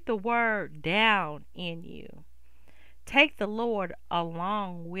word. Get the word down in you. Take the Lord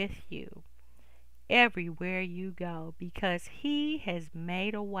along with you everywhere you go, because he has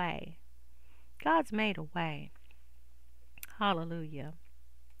made a way. God's made a way. Hallelujah.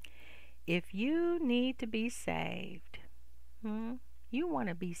 If you need to be saved, you want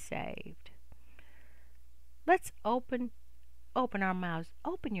to be saved, let's open our mouths.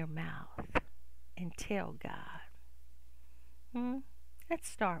 Open your mouth and tell God. Let's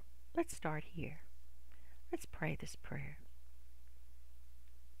start here. Let's pray this prayer.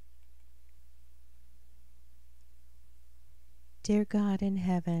 Dear God in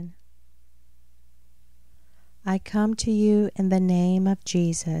heaven, I come to you in the name of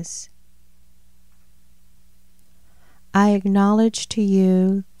Jesus. I acknowledge to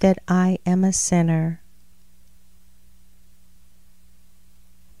you that I am a sinner,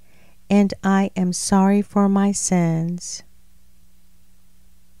 and I am sorry for my sins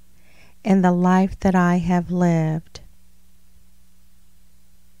and the life that I have lived.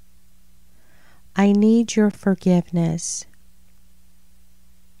 I need your forgiveness.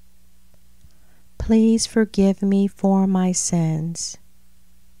 Please forgive me for my sins.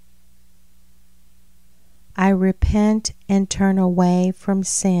 I repent and turn away from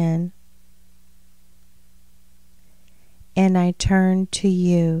sin, and I turn to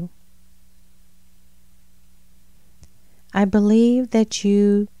you. I believe that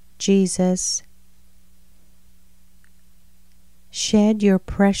you, Jesus, shed your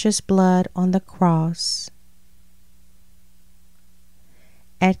precious blood on the cross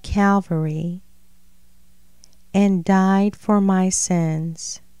at Calvary and died for my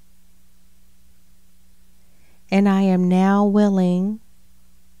sins. And I am now willing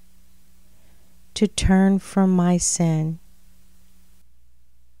to turn from my sin.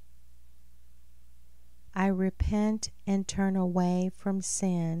 I repent and turn away from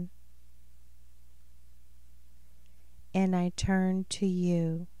sin, and I turn to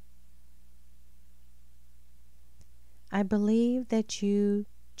you. I believe that you,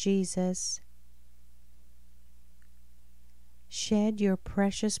 Jesus, shed your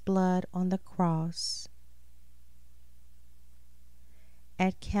precious blood on the cross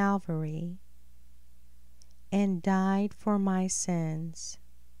at Calvary and died for my sins.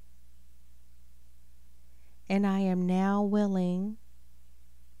 And I am now willing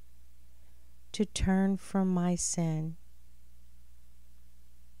to turn from my sin.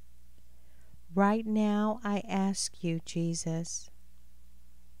 Right now, I ask you, Jesus,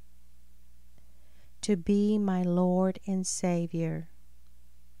 to be my Lord and Savior,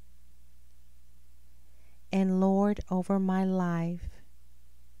 and Lord over my life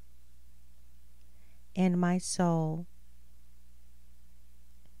and my soul.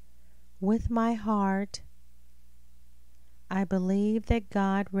 With my heart, I believe that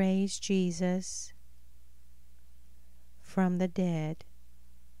God raised Jesus from the dead.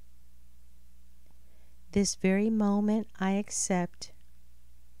 This very moment, I accept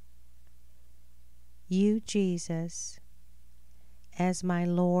you, Jesus, as my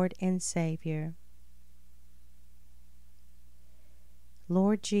Lord and Savior.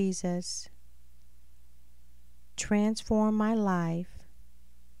 Lord Jesus, transform my life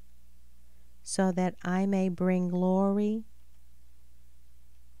so that I may bring glory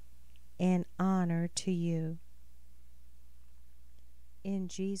and honor to you. In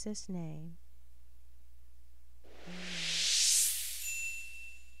Jesus' name.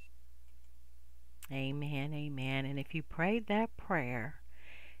 Amen, amen. And if you prayed that prayer,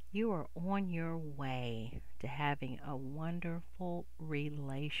 you are on your way to having a wonderful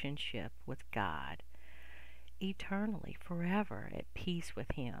relationship with God, eternally, forever, at peace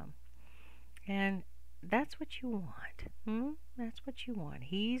with Him. And that's what you want. That's what you want.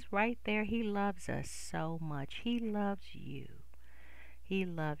 He's right there. He loves us so much. He loves you. He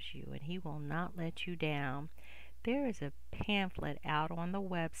loves you, and He will not let you down. There is a pamphlet out on the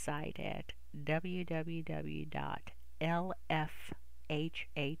website at www.lfhhm.org,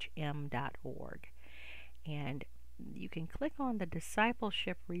 and you can click on the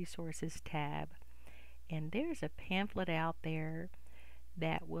Discipleship Resources tab, and there's a pamphlet out there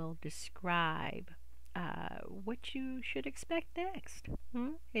that will describe what you should expect next.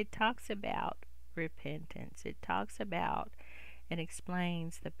 It talks about repentance. It talks about and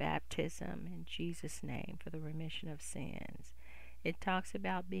explains the baptism in Jesus' name for the remission of sins. It talks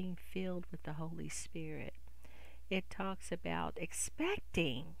about being filled with the Holy Spirit. It talks about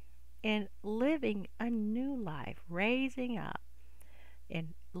expecting and living a new life, raising up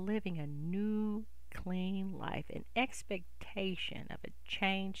and living a new, clean life, an expectation of a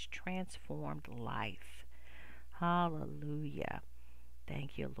changed, transformed life. Hallelujah.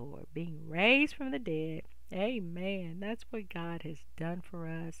 Thank you, Lord. Being raised from the dead. Amen. That's what God has done for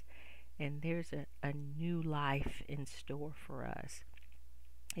us. And there's a new life in store for us.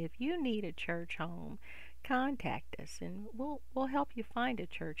 If you need a church home, contact us and we'll help you find a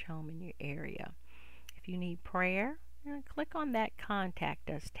church home in your area. If you need prayer, click on that Contact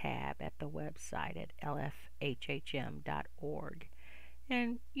Us tab at the website at lfhhm.org.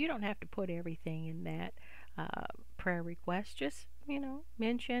 And you don't have to put everything in that prayer request. Just,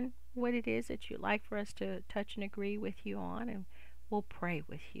 mention what it is that you'd like for us to touch and agree with you on, and we'll pray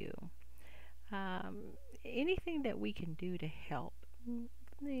with you. Anything that we can do to help.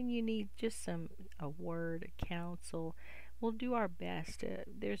 Then you need just a word, a counsel. We'll do our best.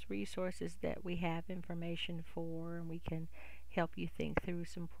 There's resources that we have information for, and we can help you think through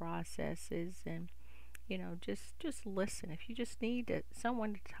some processes. And just listen. If you just need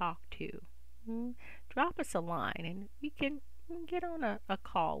someone to talk to, drop us a line, and we can get on a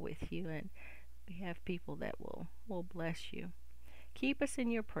call with you, and we have people that will bless you. Keep us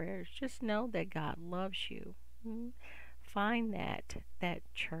in your prayers. Just know that God loves you. Find that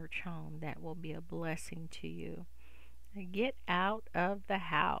church home that will be a blessing to you. Get out of the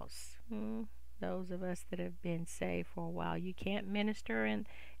house. Those of us that have been saved for a while, you can't minister in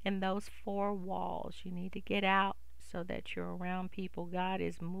those four walls. You need to get out so that you're around people. God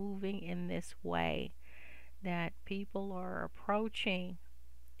is moving in this way, that people are approaching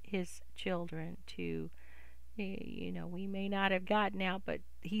His children to, we may not have gotten out, but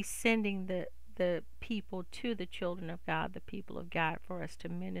He's sending the people to the children of God, the people of God, for us to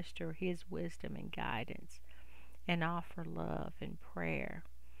minister His wisdom and guidance. and offer love and prayer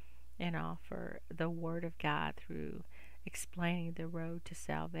and offer the Word of God through explaining the road to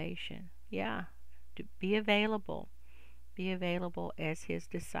salvation. Yeah, to be available. Be available as His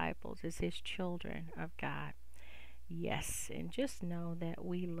disciples, as His children of God. Yes, and just know that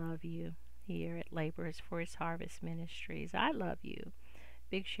we love you here at Laborers for His Harvest Ministries. I love you.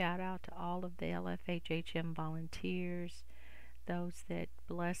 Big shout out to all of the LFHHM volunteers, those that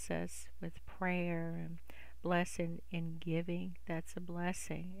bless us with prayer and bless in giving. That's a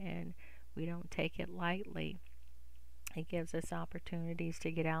blessing, and we don't take it lightly. It gives us opportunities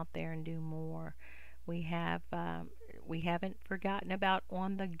to get out there and do more. We haven't forgotten about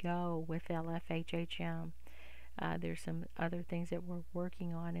On the Go with LFHHM. There's some other things that we're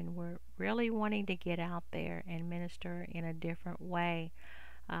working on, and we're really wanting to get out there and minister in a different way.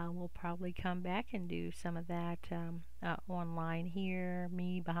 We'll probably come back and do some of that online here,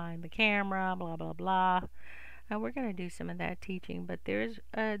 me behind the camera, blah, blah, blah. We're going to do some of that teaching, but there's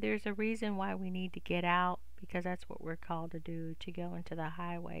a reason why we need to get out, because that's what we're called to do, to go into the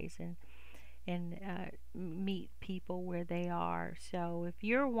highways and meet people where they are. So if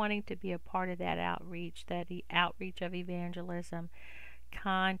you're wanting to be a part of that outreach of evangelism,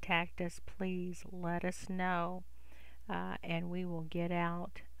 contact us, please. Let us know, and we will get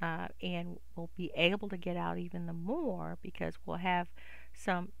out, and we'll be able to get out even the more, because we'll have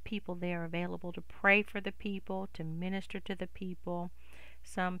some people there available to pray for the people, to minister to the people.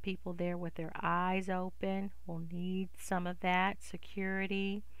 Some people there with their eyes open will need some of that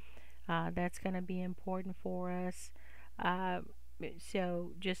security. That's going to be important for us.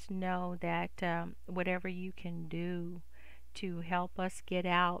 So just know that whatever you can do to help us get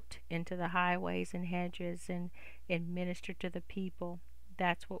out into the highways and hedges and minister to the people,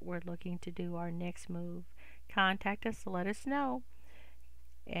 that's what we're looking to do, our next move. Contact us, let us know.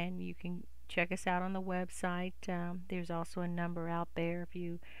 And you can check us out on the website. There's also a number out there if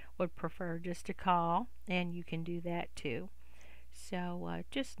you would prefer just to call, and you can do that too. So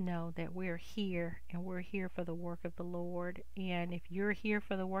just know that we're here, and we're here for the work of the Lord. And if you're here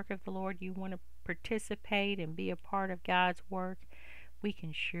for the work of the Lord, you want to participate and be a part of God's work, we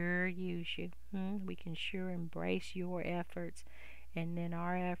can sure use you. We can sure embrace your efforts. And then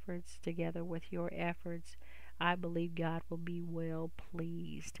our efforts together with your efforts, I believe God will be well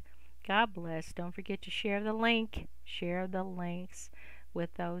pleased. God bless. Don't forget to share the link. Share the links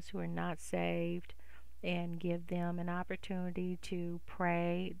with those who are not saved, and give them an opportunity to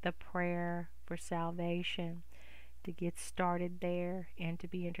pray the prayer for salvation, to get started there, and to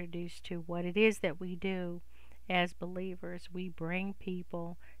be introduced to what it is that we do as believers. We bring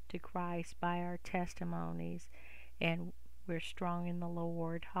people to Christ by our testimonies, and we're strong in the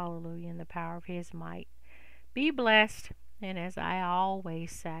Lord. Hallelujah, in the power of His might. Be blessed, and as I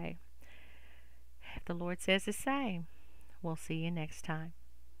always say, if the Lord says the same, we'll see you next time.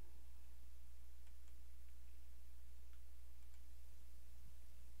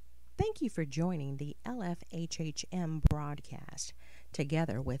 Thank you for joining the LFHHM broadcast,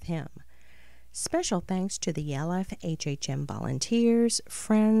 Together with Him. Special thanks to the LFHHM volunteers,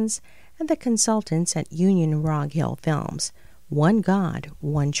 friends, and the consultants at Union Rog Hill Films. One God,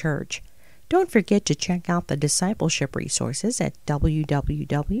 one church. Don't forget to check out the discipleship resources at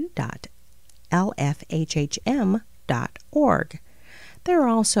www.lfhhm.org. There are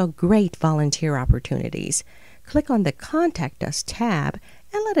also great volunteer opportunities. Click on the Contact Us tab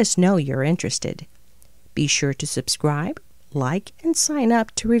and let us know you're interested. Be sure to subscribe, like, and sign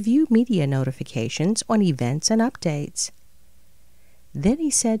up to review media notifications on events and updates. Then He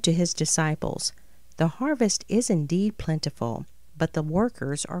said to His disciples, "The harvest is indeed plentiful, but the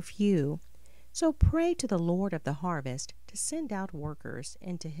workers are few. So pray to the Lord of the harvest to send out workers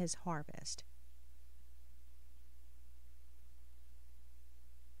into His harvest."